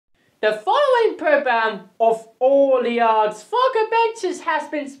The following program of Larrad's Fog Adventures has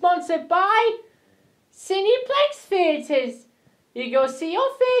been sponsored by Cineplex Theatres. You go see your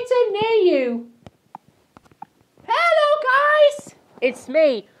theatre near you. Hello guys, it's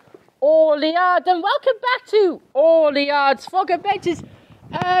me, Larrad, and welcome back to Larrad's Fog Adventures.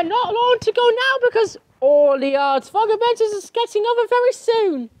 Not long to go now because Larrad's Fog Adventures is getting over very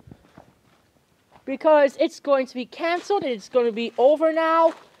soon. Because it's going to be cancelled, it's going to be over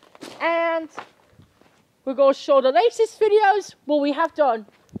now. And we're going to show the latest videos what we have done.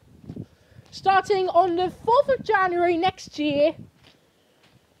 Starting on the 4th of January next year.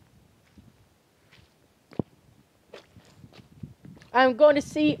 I'm going to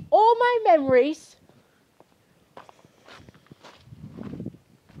see all my memories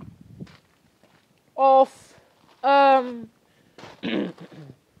of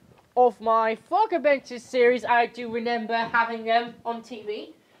my Fog Adventures series. I do remember having them on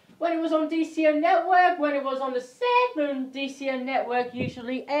TV. When it was on DCM Network, when it was on the set, when DCM Network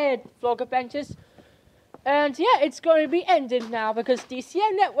usually aired Fog Adventures. And yeah, it's going to be ending now because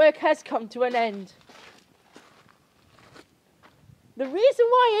DCM Network has come to an end. The reason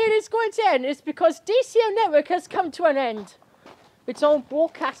why it is going to end is because DCM Network has come to an end. Its own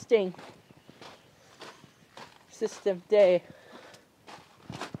broadcasting system there.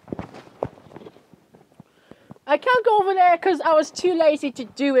 I can't go over there because I was too lazy to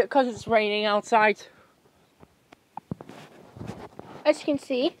do it because it's raining outside. As you can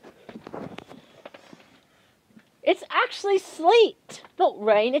see, it's actually sleet, not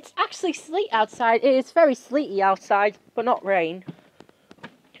rain. It's actually sleet outside. It is very sleety outside, but not rain.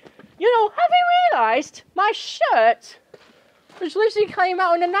 You know, have you realised my shirt, which literally came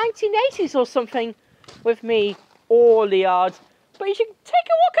out in the 1980s or something with me, Larrad. But you should take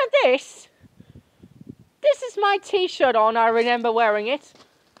a look at this. This is my t-shirt on, I remember wearing it.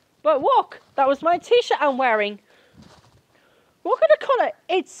 But look, that was my t-shirt I'm wearing. Look at the colour,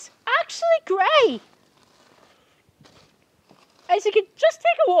 it's actually grey. As you can just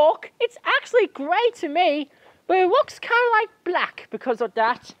take a look, it's actually grey to me. But it looks kind of like black because of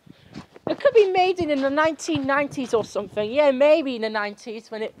that. It could be made in the 1990s or something. Yeah, maybe in the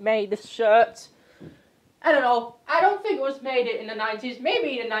 90s when it made the shirt. I don't know. I don't think it was made in the 90s.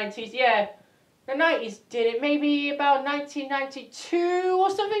 Maybe in the 90s, yeah. The 90s did it, maybe about 1992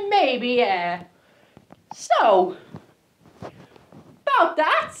 or something, maybe, yeah. So, about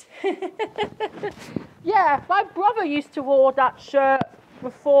that. Yeah, my brother used to wear that shirt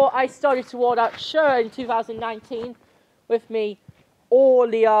before I started to wear that shirt in 2019 with me,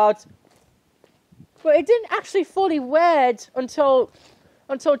 Larrad. But it didn't actually fully wear it until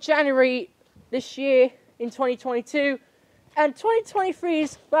January this year in 2022. And 2023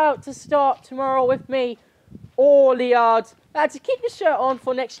 is about to start tomorrow with me, Larrad. I had to keep the shirt on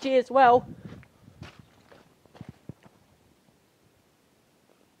for next year as well.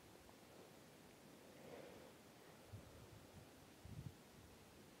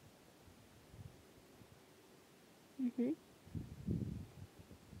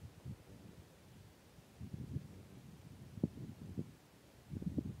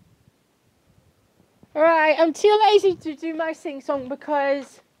 Alright, I'm too lazy to do my sing-song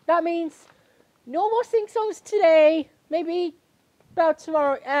because that means no more sing-songs today. Maybe about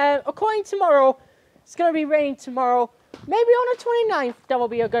tomorrow. According to tomorrow, it's going to be raining tomorrow. Maybe on the 29th, that will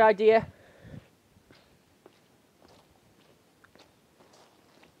be a good idea.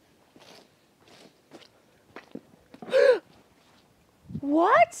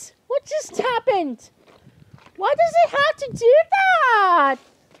 What? What just happened? Why does it have to do that?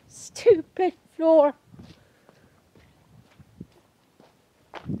 Stupid floor.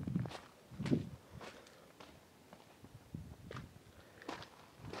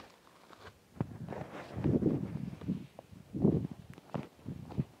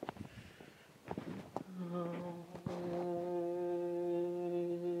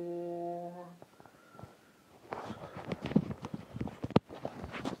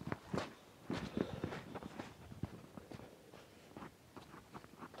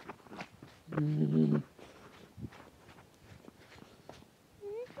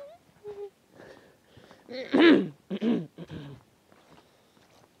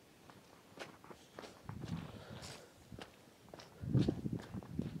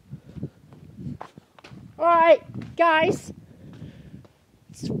 Alright, guys.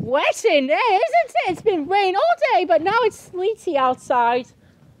 It's wet in there, isn't it? It's been rain all day, but now it's sleety outside.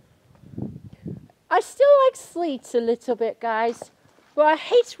 I still like sleet a little bit, guys. But I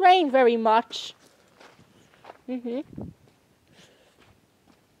hate rain very much. Hang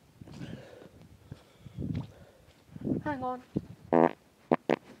on.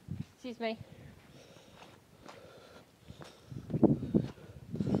 Excuse me.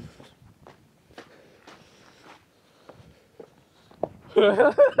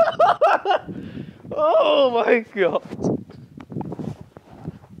 Oh my god.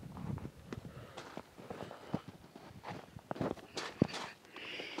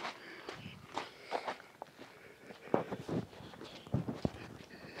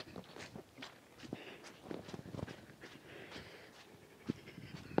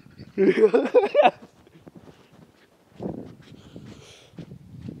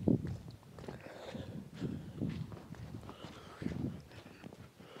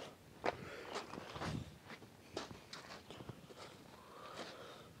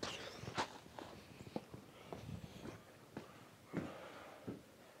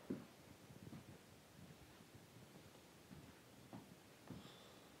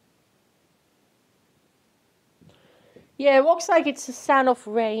 Yeah, it looks like it's the sound of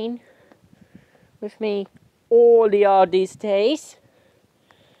rain with me all the yard these days.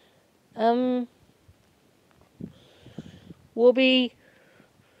 We'll be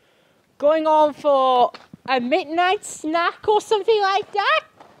going on for a midnight snack or something like that.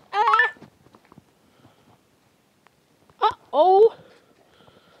 Uh-oh.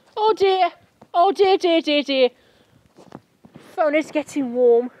 Oh dear. Oh dear, dear, dear, dear. Phone is getting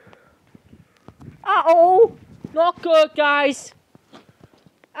warm. Uh-oh. Not good, guys.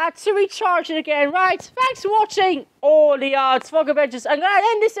 I had to recharge it again. Right, thanks for watching all the Fog Adventures. I'm going to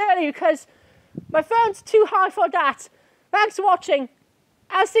end this early because my phone's too high for that. Thanks for watching.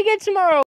 I'll see you again tomorrow.